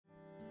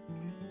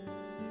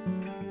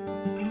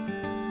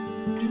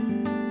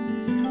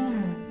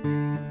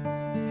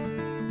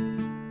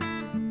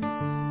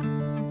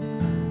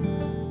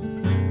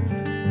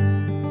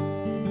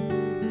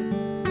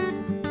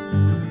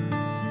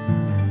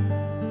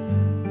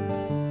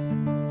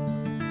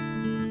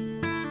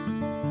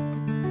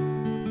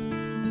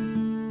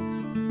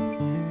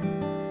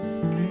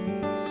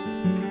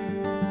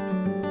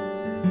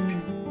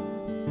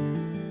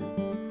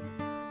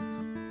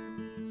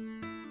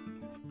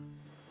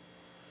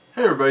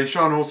Hey everybody,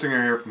 Sean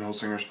Holsinger here from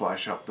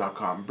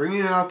HolsingersFlyShop.com, bringing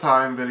you a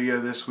time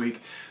video this week.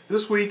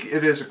 This week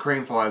it is a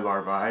cranefly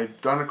larva. I've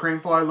done a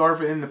cranefly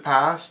larva in the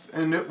past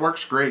and it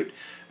works great,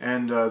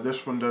 and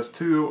this one does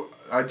too.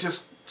 I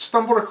just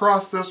stumbled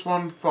across this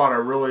one, thought I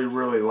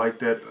really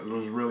liked it. It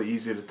was really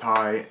easy to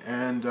tie,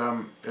 and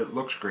it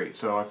looks great,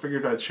 so I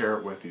figured I'd share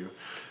it with you.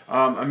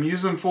 I'm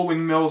using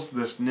Folding Mills,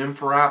 this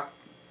Nymph-Rap.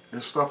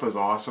 This stuff is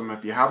awesome.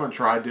 If you haven't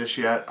tried this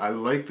yet, I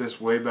like this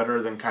way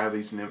better than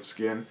Kylie's Nymph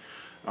Skin.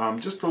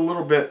 Just a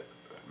little bit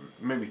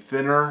maybe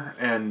thinner,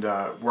 and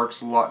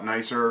works a lot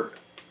nicer.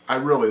 I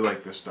really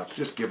like this stuff.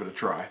 Just give it a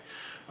try.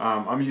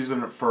 I'm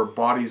using it for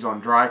bodies on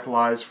dry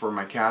flies for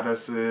my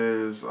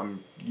caddises.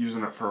 I'm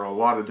using it for a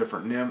lot of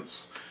different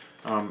nymphs.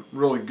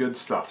 Really good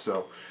stuff.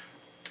 So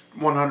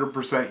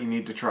 100% you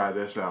need to try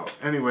this out.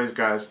 Anyways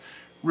guys,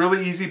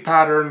 really easy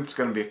pattern. It's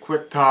going to be a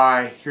quick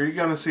tie. Here you're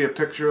going to see a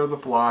picture of the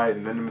fly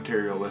and then the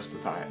material list to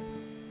tie it.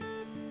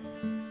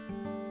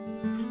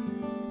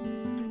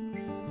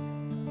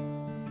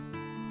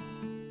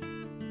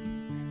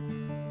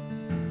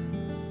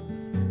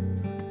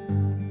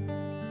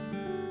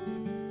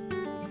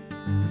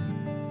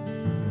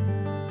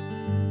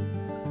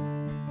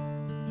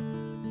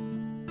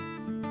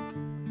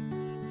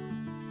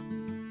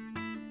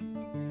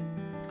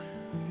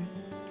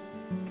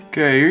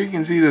 Okay, here you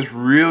can see this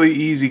really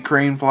easy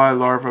cranefly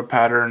larva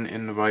pattern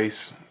in the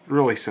vise.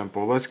 Really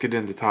simple. Let's get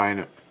into tying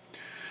it.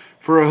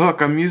 For a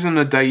hook, I'm using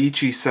a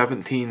Daiichi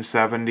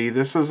 1770.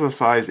 This is a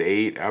size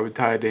 8. I would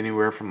tie it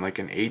anywhere from like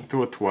an 8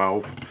 to a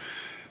 12.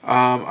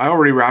 I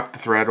already wrapped the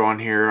thread on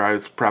here. I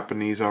was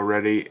prepping these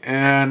already.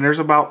 And there's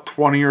about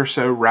 20 or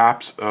so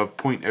wraps of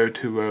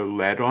 .020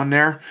 lead on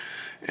there.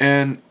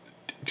 And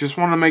just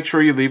want to make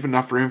sure you leave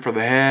enough room for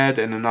the head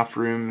and enough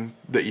room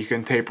that you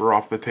can taper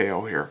off the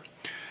tail here.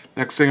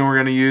 Next thing we're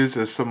going to use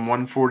is some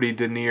 140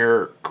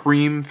 Denier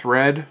cream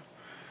thread.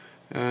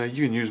 You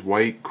can use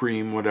white,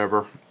 cream,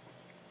 whatever.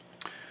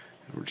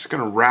 We're just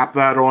going to wrap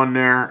that on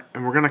there,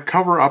 and we're going to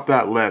cover up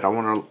that lead. I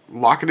want to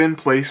lock it in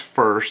place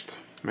first.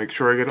 Make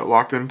sure I get it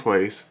locked in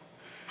place.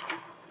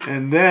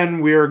 And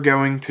then we are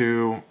going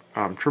to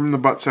trim the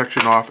butt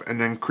section off and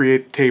then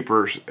create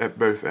tapers at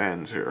both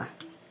ends here.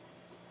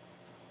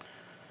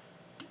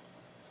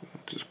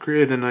 Just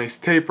create a nice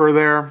taper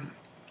there.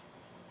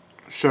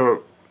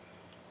 So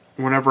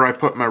whenever I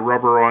put my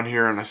rubber on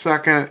here in a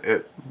second,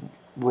 it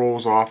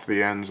rolls off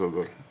the ends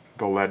of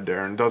the lead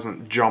there and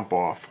doesn't jump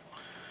off.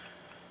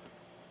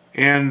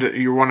 And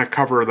you want to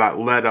cover that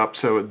lead up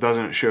so it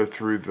doesn't show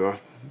through the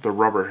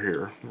rubber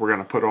here. We're going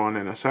to put on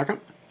in a second.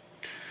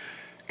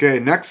 Okay,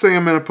 next thing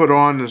I'm going to put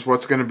on is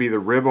what's going to be the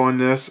rib on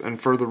this. And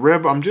for the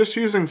rib, I'm just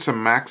using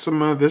some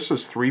Maxima. This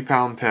is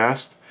 3-pound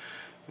test.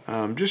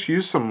 Just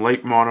use some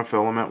light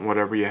monofilament,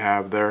 whatever you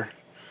have there.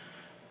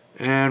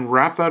 And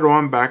wrap that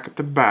on back at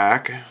the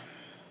back.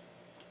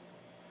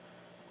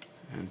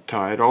 And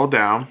tie it all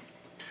down.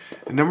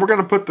 And then we're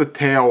going to put the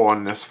tail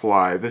on this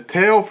fly. The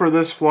tail for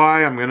this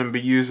fly, I'm going to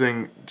be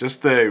using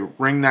just a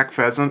ring neck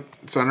pheasant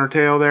center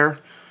tail there.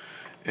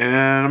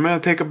 And I'm going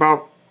to take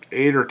about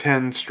 8 or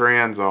 10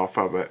 strands off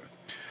of it.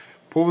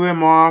 Pull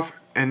them off,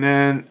 and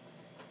then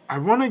I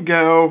want to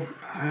go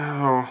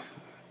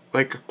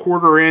like a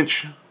 1/4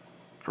 inch,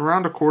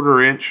 around a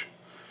 1/4 inch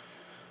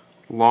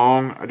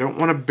long. I don't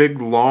want a big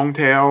long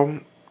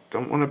tail.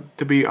 Don't want it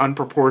to be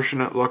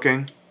unproportionate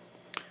looking.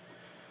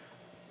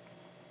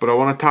 But I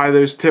want to tie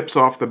those tips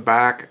off the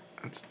back.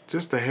 It's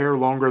just a hair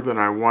longer than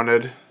I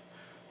wanted.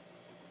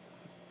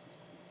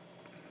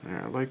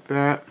 There, like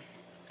that.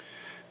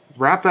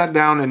 Wrap that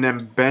down and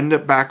then bend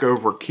it back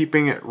over,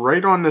 keeping it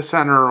right on the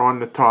center on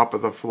the top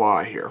of the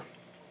fly here.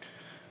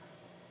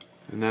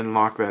 And then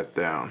lock that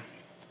down.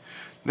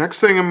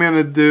 Next thing I'm going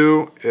to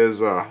do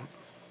is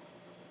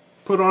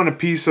put on a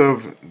piece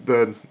of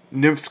the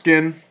nymph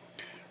skin,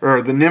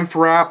 or the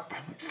Nymph-Rap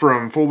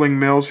from Folding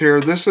Mills here.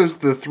 This is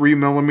the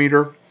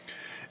 3mm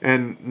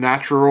and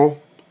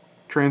natural,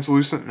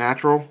 translucent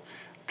natural.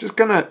 I'm just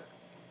gonna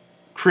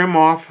trim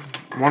off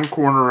one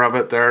corner of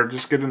it there,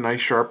 just get a nice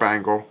sharp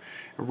angle.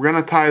 And we're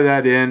gonna tie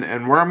that in,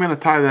 and where I'm gonna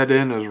tie that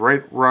in is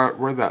right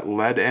where that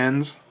lead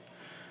ends.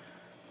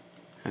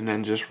 And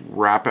then just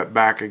wrap it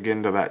back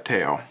again to that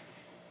tail.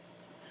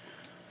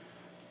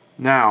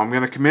 Now I'm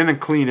gonna come in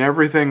and clean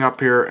everything up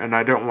here, and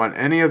I don't want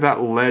any of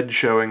that lead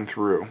showing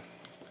through.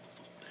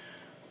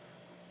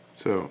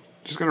 So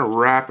just gonna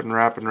wrap and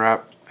wrap and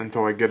wrap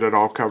until I get it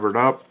all covered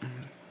up.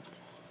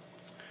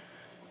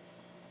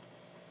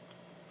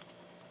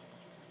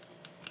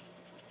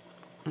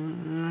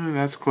 And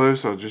that's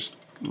close. I'll just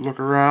look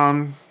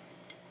around.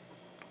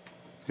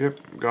 Yep,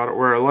 got it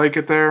where I like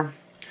it there.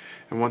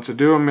 And once I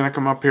do, I'm going to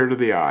come up here to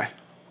the eye.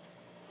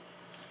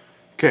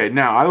 Okay,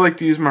 now I like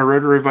to use my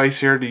rotary vise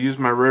here. To use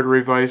my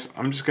rotary vise,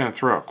 I'm just going to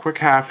throw a quick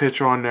half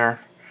hitch on there.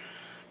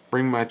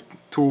 Bring my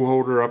tool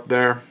holder up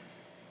there.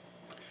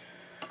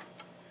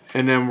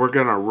 And then we're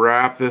going to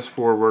wrap this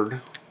forward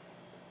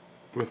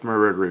with my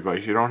rotary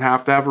vise. You don't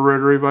have to have a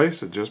rotary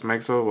vise. It just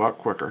makes it a lot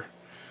quicker.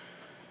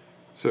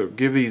 So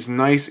give these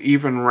nice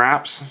even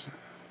wraps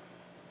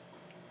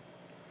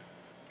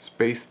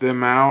Space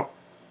them out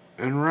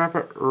and wrap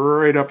it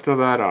right up to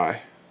that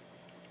eye.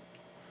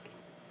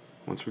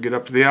 Once we get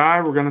up to the eye,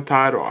 we're going to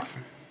tie it off.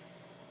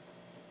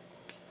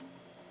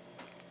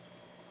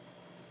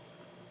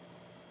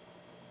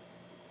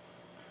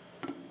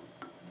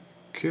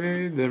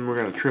 Okay, then we're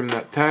going to trim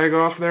that tag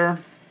off there.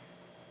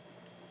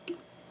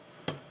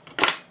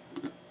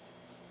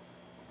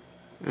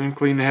 And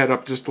clean the head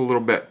up just a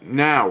little bit.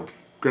 Now, we're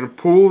going to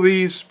pull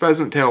these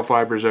pheasant tail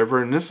fibers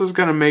over, and this is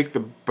going to make the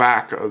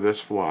back of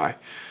this fly.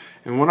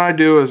 And what I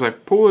do is I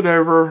pull it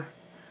over,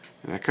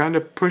 and I kind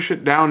of push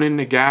it down in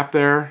the gap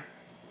there,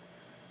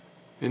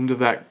 into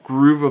that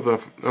groove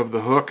of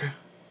the hook,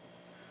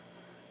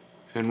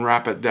 and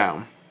wrap it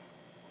down.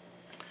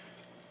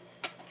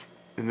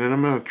 And then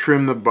I'm going to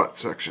trim the butt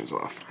sections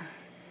off.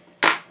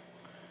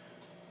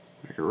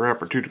 Make a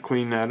wrap or two to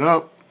clean that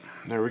up.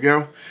 There we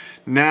go.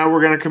 Now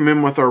we're going to come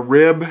in with our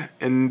rib,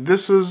 and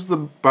this is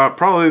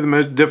probably the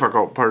most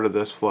difficult part of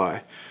this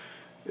fly,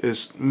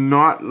 is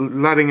not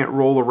letting it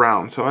roll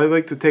around. So I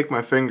like to take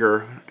my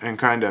finger and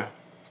kind of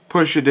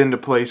push it into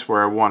place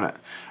where I want it.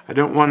 I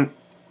don't want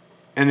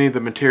any of the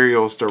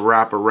materials to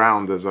wrap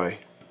around as I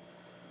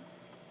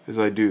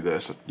do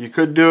this. You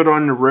could do it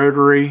on the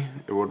rotary.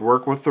 It would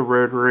work with the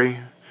rotary,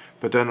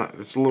 but then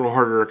it's a little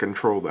harder to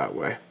control that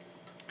way.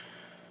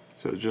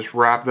 So just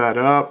wrap that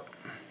up.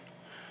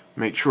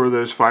 Make sure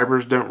those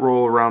fibers don't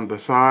roll around the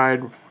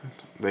side.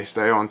 They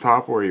stay on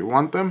top where you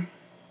want them.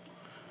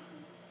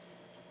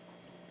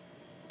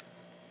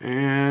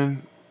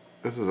 And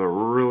this is a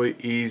really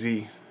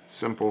easy,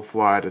 simple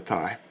fly to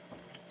tie.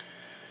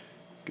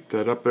 Get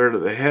that up there to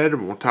the head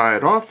and we'll tie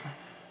it off.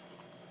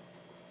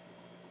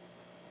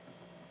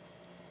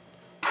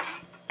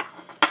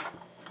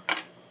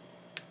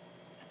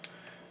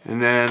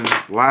 And then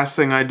last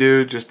thing I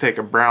do, just take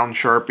a brown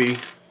Sharpie,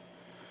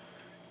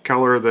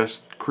 color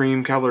this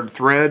cream colored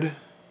thread,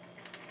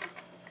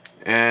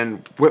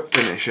 and whip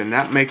finish, and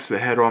that makes the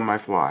head on my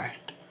fly.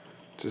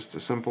 Just a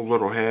simple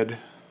little head.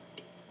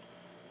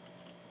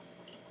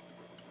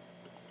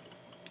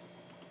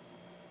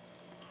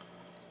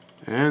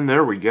 And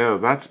there we go.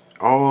 That's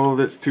all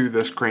that's to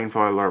this crane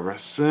fly larva.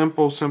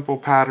 Simple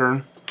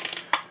pattern,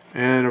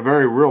 and a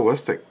very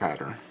realistic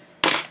pattern.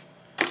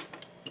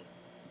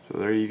 So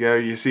there you go.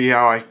 You see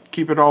how I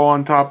keep it all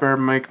on top there,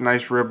 make a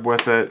nice rib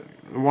with it.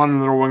 One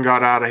little one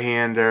got out of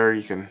hand there.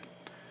 You can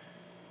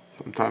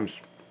sometimes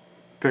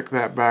pick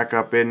that back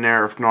up in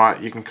there. If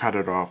not, you can cut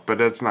it off, but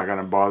it's not going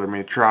to bother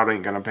me. Trout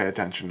ain't going to pay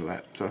attention to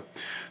that. So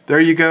there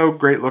you go.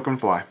 Great looking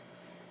fly.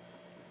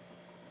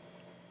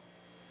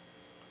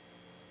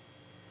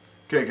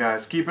 Okay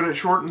guys, keeping it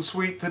short and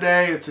sweet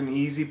today. It's an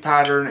easy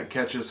pattern. It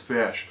catches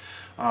fish.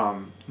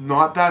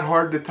 Not that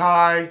hard to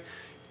tie.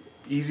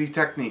 Easy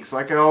techniques.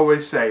 Like I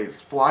always say,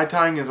 fly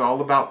tying is all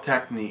about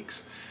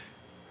techniques.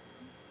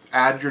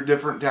 Add your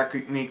different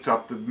techniques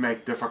up to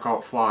make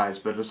difficult flies,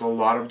 but it's a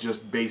lot of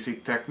just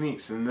basic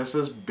techniques, and this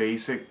is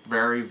basic,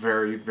 very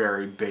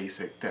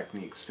basic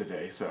techniques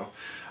today. So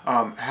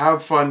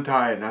have fun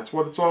tying. That's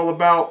what it's all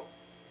about,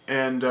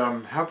 and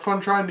have fun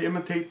trying to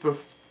imitate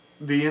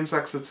the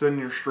insects that's in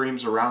your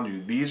streams around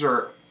you. These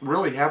are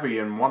really heavy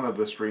in one of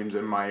the streams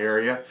in my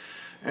area,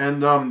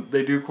 and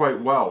they do quite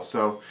well.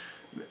 So,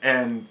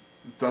 and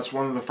that's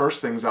one of the first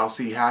things I'll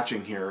see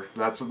hatching here.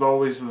 That's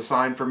always the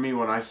sign for me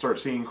when I start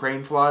seeing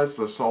crane flies.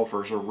 The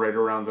sulfurs are right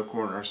around the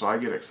corner, so I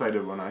get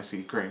excited when I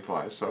see crane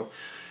flies. So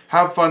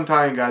have fun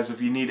tying, guys.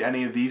 If you need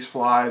any of these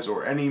flies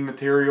or any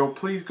material,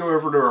 please go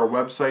over to our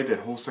website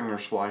at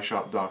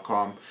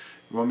holsingersflyshop.com.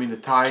 You want me to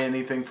tie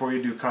anything for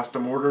you, do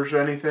custom orders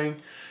or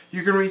anything,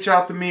 you can reach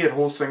out to me at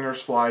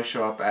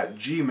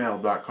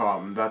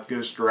holsingersflyshop@gmail.com. That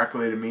goes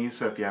directly to me,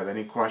 so if you have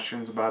any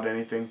questions about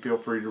anything, feel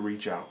free to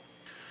reach out.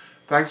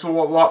 Thanks a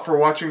lot for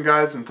watching,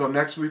 guys. Until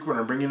next week when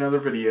I bring you another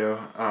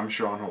video, I'm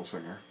Sean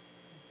Holsinger.